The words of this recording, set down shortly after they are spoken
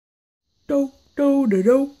do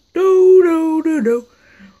do do do do do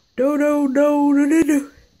do do do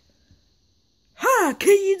do. Hi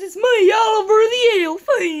kids, it's me, Oliver the Elf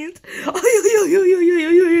Fans.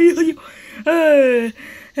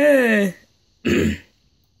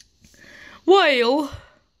 Well,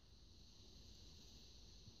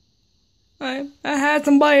 I had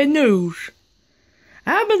some bad news.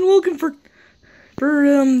 I've been looking for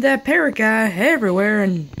that parrot guy everywhere,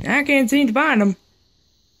 and I can't seem to find him.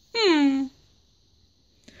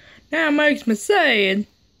 Now it makes me sad.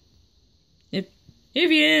 If you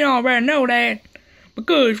didn't already know that,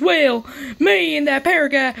 because, well, me and that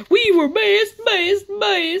parrot guy, we were best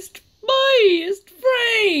friends.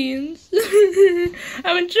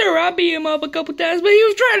 I mean, sure, I beat him up a couple times, but he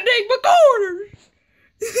was trying to take my quarters.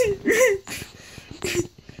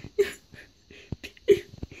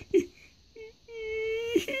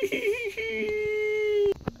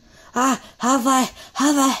 Have I?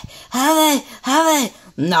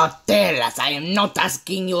 Now tell us, I am not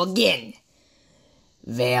asking you again.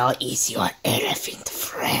 Where is your elephant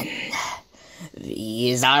friend? He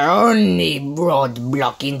is our only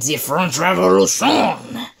roadblock in the French Revolution.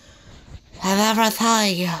 Have I ever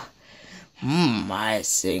told you? I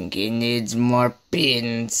think he needs more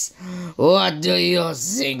pins. What do you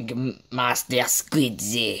think, Master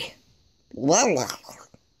Squidzy?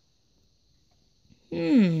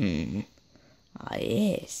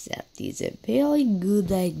 Yes, that is a very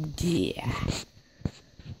good idea.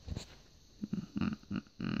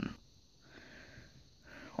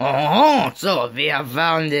 Oh, so we have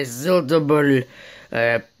found a suitable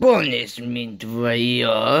punishment for you.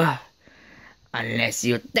 Unless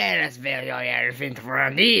you tell us where your elephant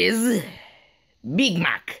friend is. Big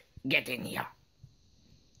Mac, get in here.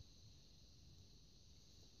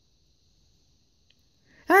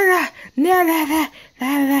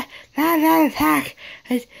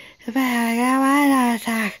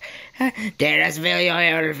 Tell us where your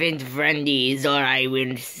elephant friend is, or I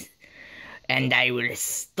will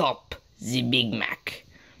stop the Big Mac.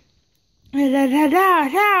 No, I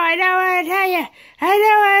don't want to tell you. I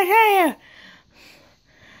don't want to tell you.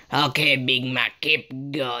 Okay, Big Mac, keep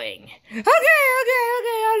going. Okay,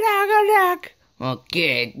 I'll duck.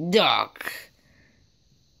 Okay, duck.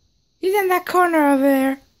 He's in that corner over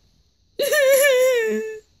there.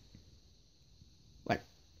 What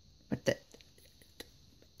the?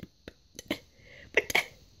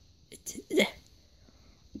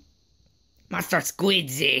 Master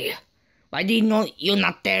Squidzy, why did you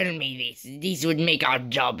not tell me this? This would make our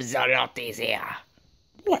jobs a lot easier.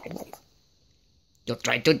 You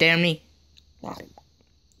tried to tell me?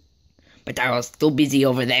 But I was too busy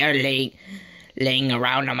over there laying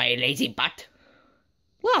around on my lazy butt.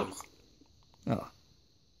 Oh,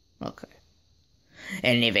 okay.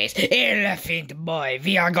 Anyways, Elephant Boy,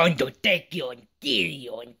 we are going to take you and kill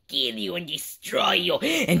you and destroy you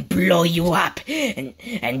and blow you up and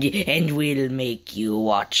we'll make you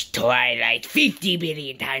watch Twilight 50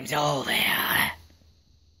 billion times over.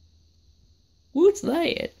 What's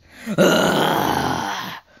that?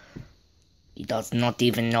 He does not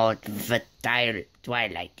even know what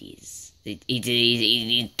Twilight is. It is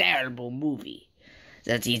a terrible movie.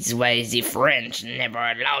 That is why the French never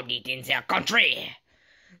allowed it in their country.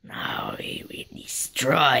 Now we will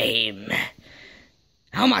destroy him.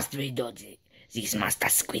 How must we do this, Master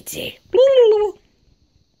Squidzy?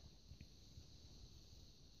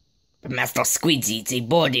 Master Squidzy, the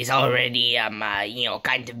board is already,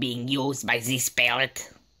 kind of being used by this parrot.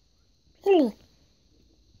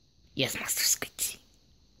 Yes, Master Squidzy.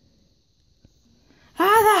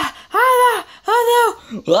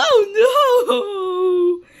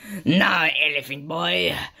 Oh no! Now, Elephant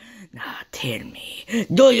Boy, now tell me,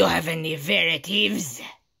 do you have any relatives?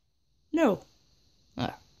 No.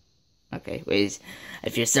 Oh, okay, wait, I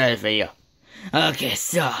feel sorry for you. Okay,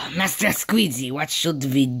 so, Master Squidzy, what should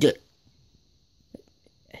we do?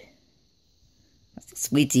 Master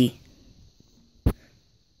Squidzy.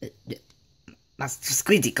 Master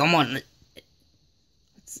Squidzy, come on.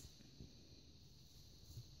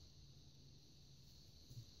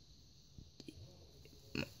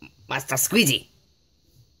 Master Squidzy.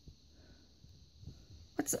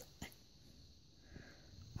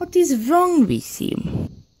 What is wrong with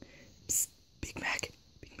him? Psst, Big Mac,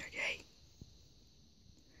 hey.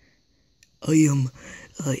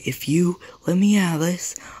 If you let me out of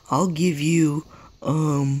this, I'll give you,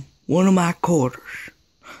 one of my quarters.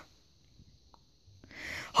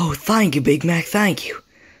 Oh, thank you, Big Mac, thank you.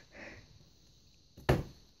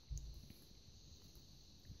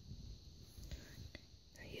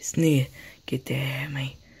 Just need to get that at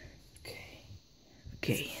me.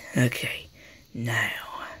 Okay. Now,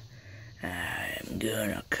 I'm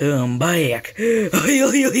gonna come back.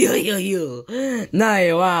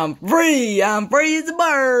 Now I'm free. I'm free as a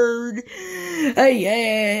bird. Hey,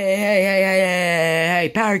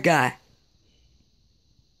 Parry guy.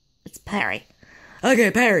 It's Parry.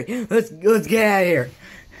 Okay, Parry, let's get out of here.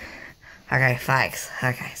 Okay, thanks.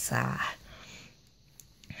 Okay, so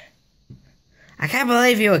I can't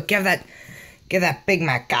believe you would give that Big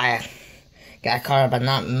Mac guy a car, but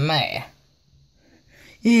not me.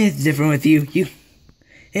 It's different with you.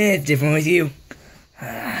 It's different with you.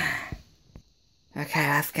 Okay,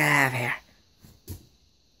 let's get out of here.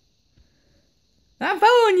 I'm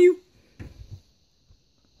following you.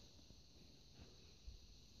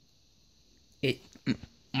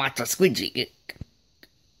 Master Squidgy.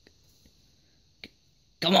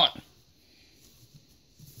 Come on.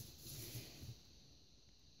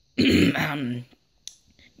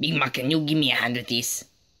 Big Mac, can you give me a hand with this?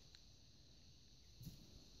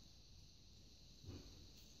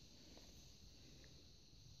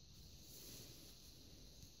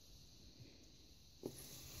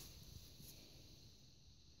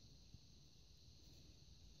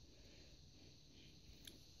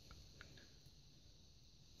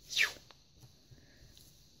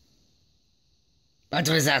 What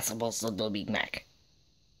was that supposed to do, Big Mac?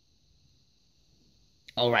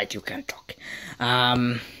 Alright, you can talk.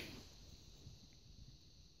 Can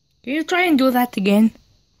you try and do that again?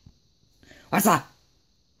 What's that?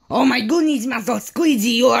 Oh my goodness, Master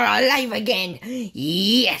Squeezy, you are alive again!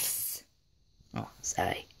 Yes! Oh,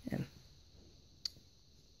 sorry.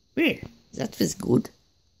 Weird. That was good.